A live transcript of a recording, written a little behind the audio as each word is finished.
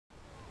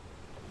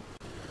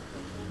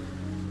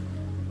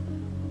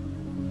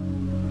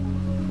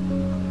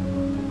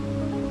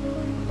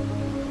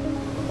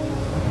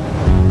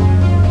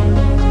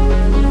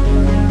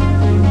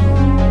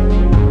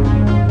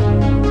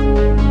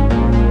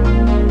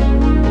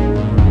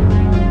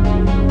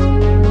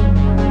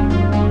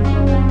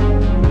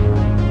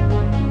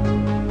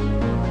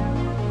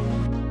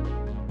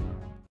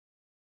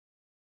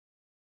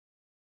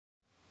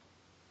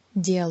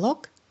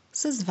Диалог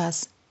с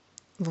вас.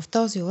 В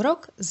този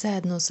урок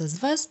заедно с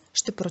вас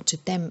ще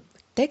прочетем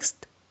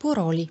текст по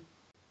роли.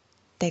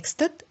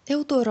 Текстът е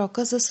от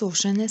урока за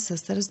слушане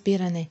с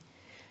разбиране.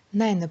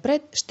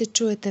 Най-напред ще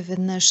чуете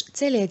веднъж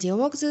целият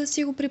диалог, за да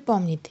си го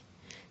припомните.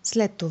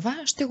 След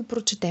това ще го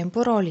прочетем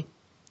по роли.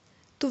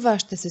 Това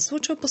ще се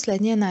случва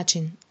последния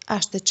начин.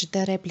 Аз ще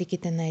чета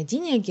репликите на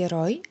единия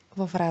герой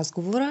в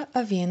разговора,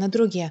 а вие на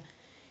другия.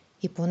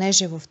 И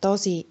понеже в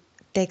този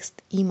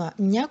текст има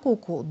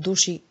няколко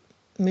души,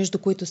 между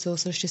които се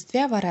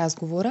осъществява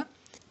разговора,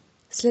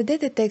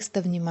 следете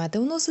текста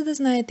внимателно, за да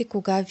знаете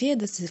кога вие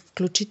да се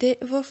включите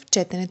в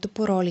четенето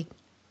по роли.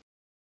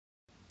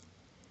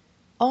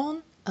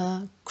 On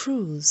a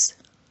cruise.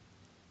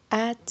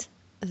 At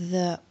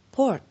the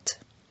port.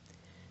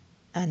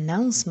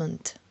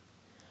 Announcement.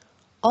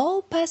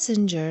 All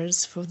passengers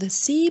for the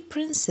Sea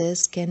Princess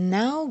can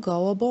now go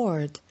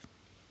aboard.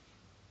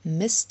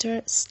 Mr.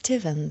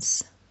 Stevens.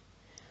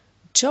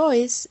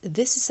 Joyce,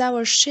 this is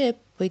our ship.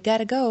 We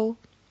gotta go.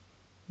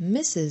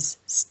 Mrs.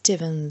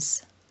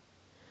 Stevens.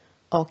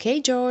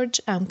 Okay, George,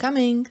 I'm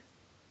coming.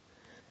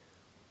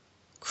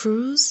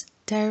 Cruise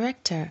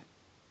director.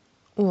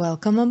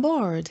 Welcome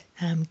aboard.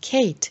 I'm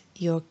Kate,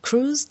 your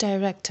cruise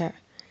director.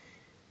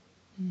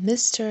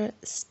 Mr.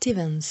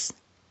 Stevens.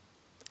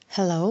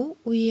 Hello,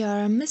 we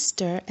are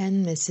Mr.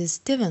 and Mrs.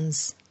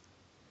 Stevens.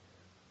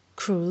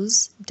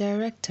 Cruise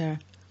director.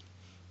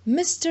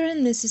 Mr.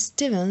 and Mrs.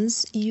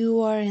 Stevens, you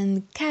are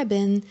in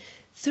cabin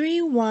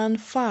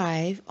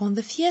 315 on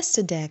the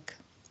fiesta deck.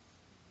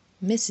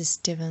 Mrs.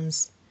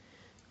 Stevens.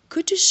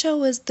 Could you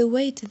show us the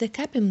way to the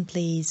cabin,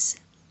 please?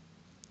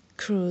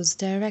 Cruise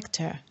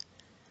director.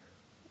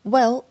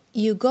 Well,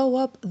 you go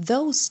up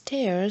those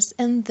stairs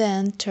and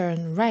then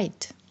turn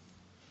right.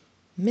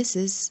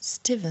 Mrs.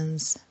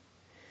 Stevens.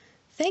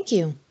 Thank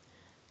you.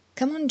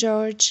 Come on,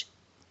 George.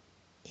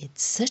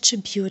 It's such a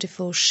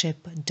beautiful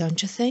ship,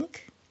 don't you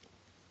think?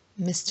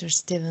 Mr.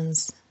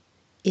 Stevens.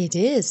 It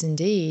is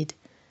indeed.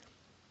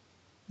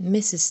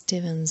 Mrs.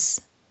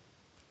 Stevens.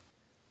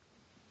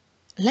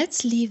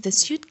 Let's leave the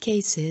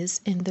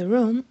suitcases in the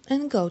room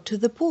and go to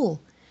the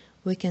pool.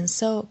 We can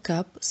soak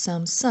up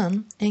some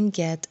sun and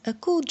get a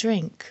cool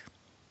drink.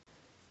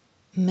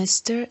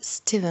 Mr.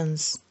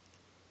 Stevens.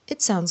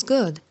 It sounds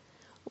good.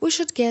 We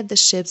should get the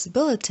ship's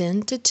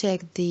bulletin to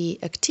check the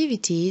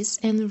activities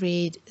and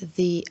read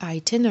the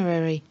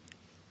itinerary.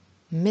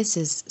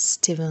 Mrs.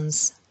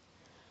 Stevens.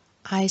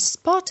 I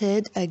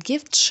spotted a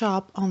gift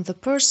shop on the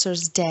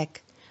purser's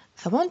deck.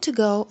 I want to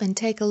go and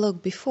take a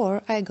look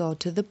before I go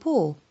to the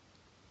pool.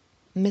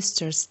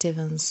 Mr.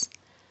 Stevens.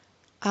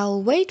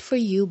 I'll wait for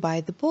you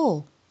by the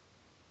pool.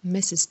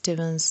 Mrs.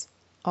 Stevens.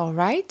 All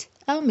right,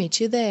 I'll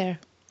meet you there.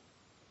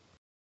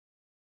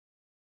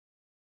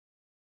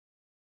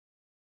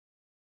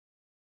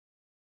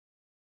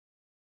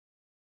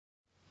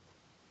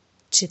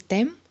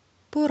 Четем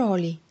по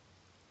роли.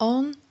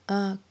 On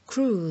a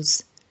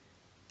cruise.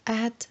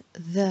 At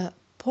the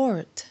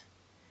port.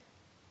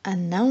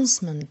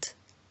 Announcement.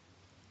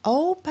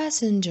 All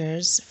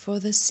passengers for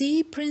the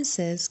Sea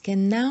Princess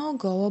can now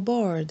go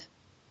aboard.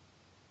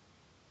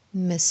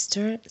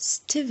 Mr.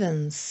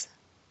 Stevens.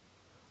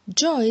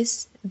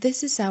 Joyce,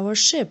 this is our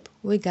ship.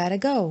 We gotta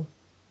go.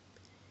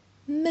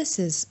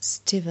 Mrs.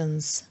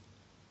 Stevens.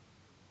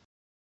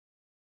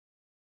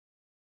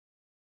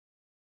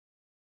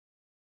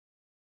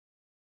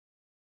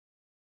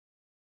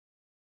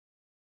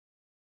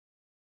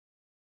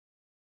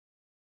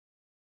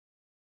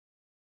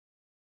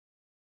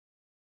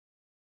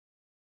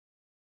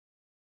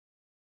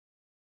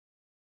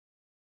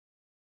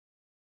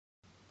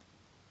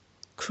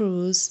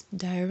 Cruise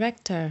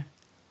director.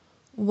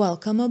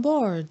 Welcome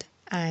aboard.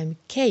 I'm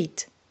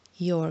Kate,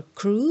 your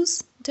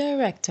cruise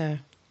director.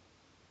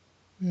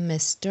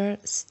 Mr.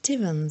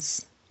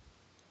 Stevens.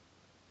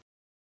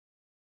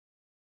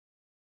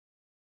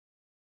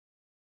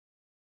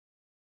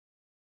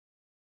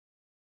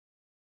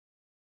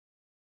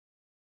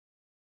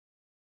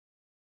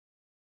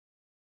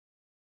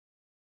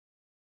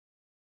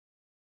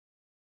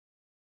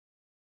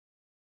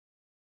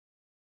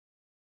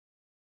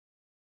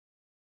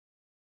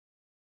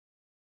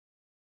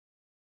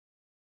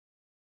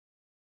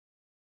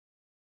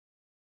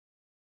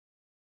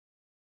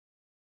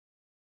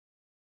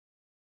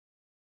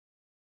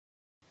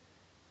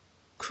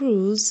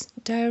 Cruise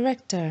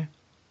director.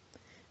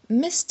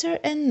 Mr.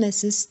 and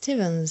Mrs.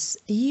 Stevens,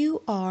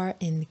 you are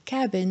in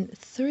cabin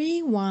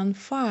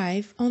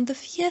 315 on the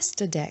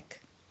fiesta deck.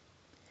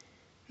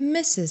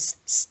 Mrs.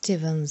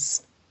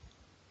 Stevens.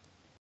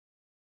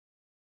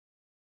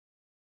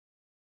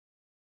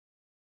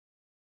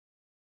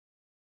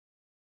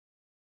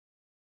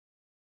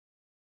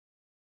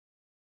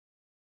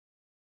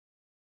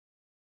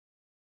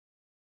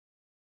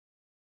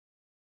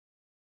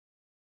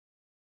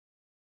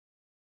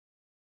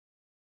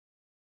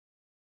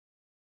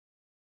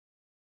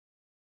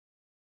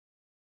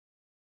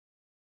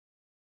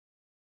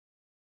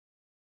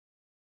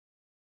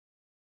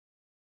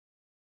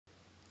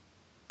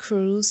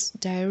 Cruise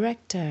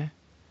director.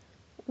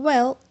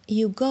 Well,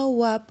 you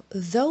go up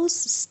those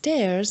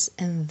stairs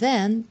and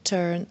then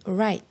turn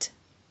right.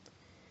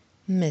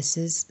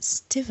 Mrs.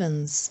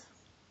 Stevens.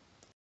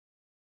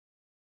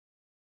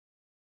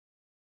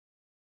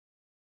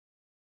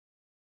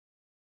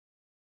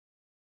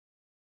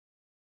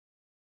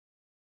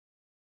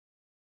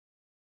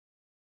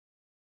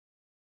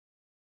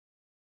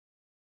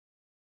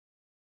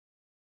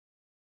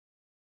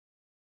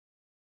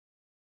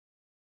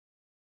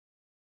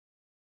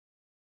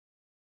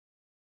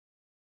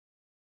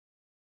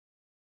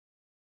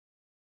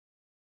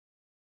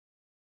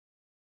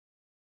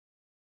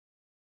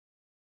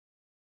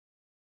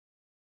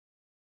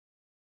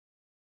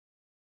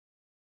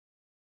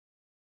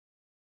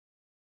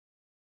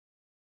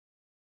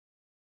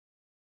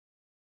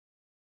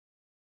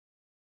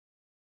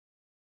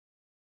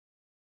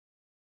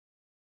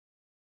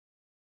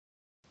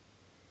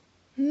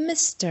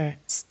 Mr.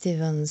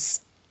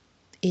 Stevens.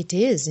 It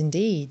is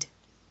indeed.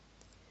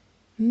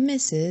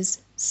 Mrs.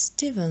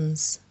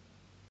 Stevens.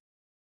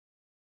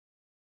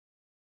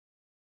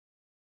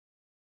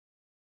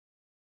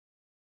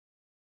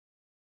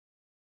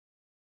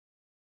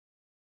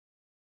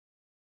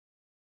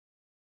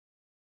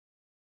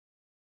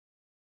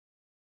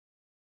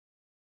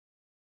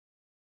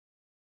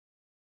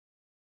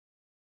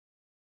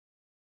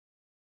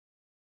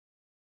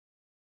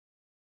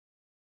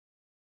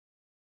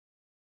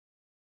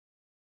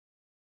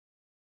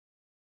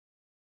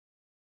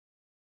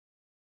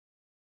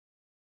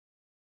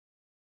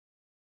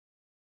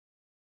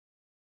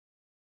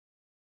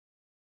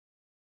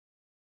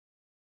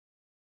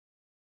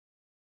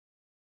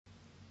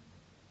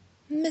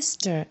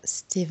 Mr.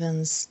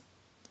 Stevens.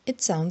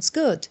 It sounds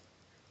good.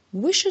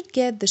 We should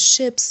get the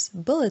ship's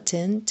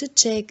bulletin to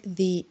check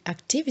the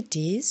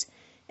activities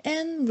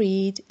and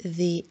read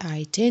the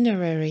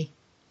itinerary.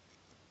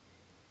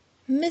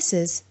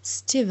 Mrs.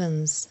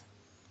 Stevens.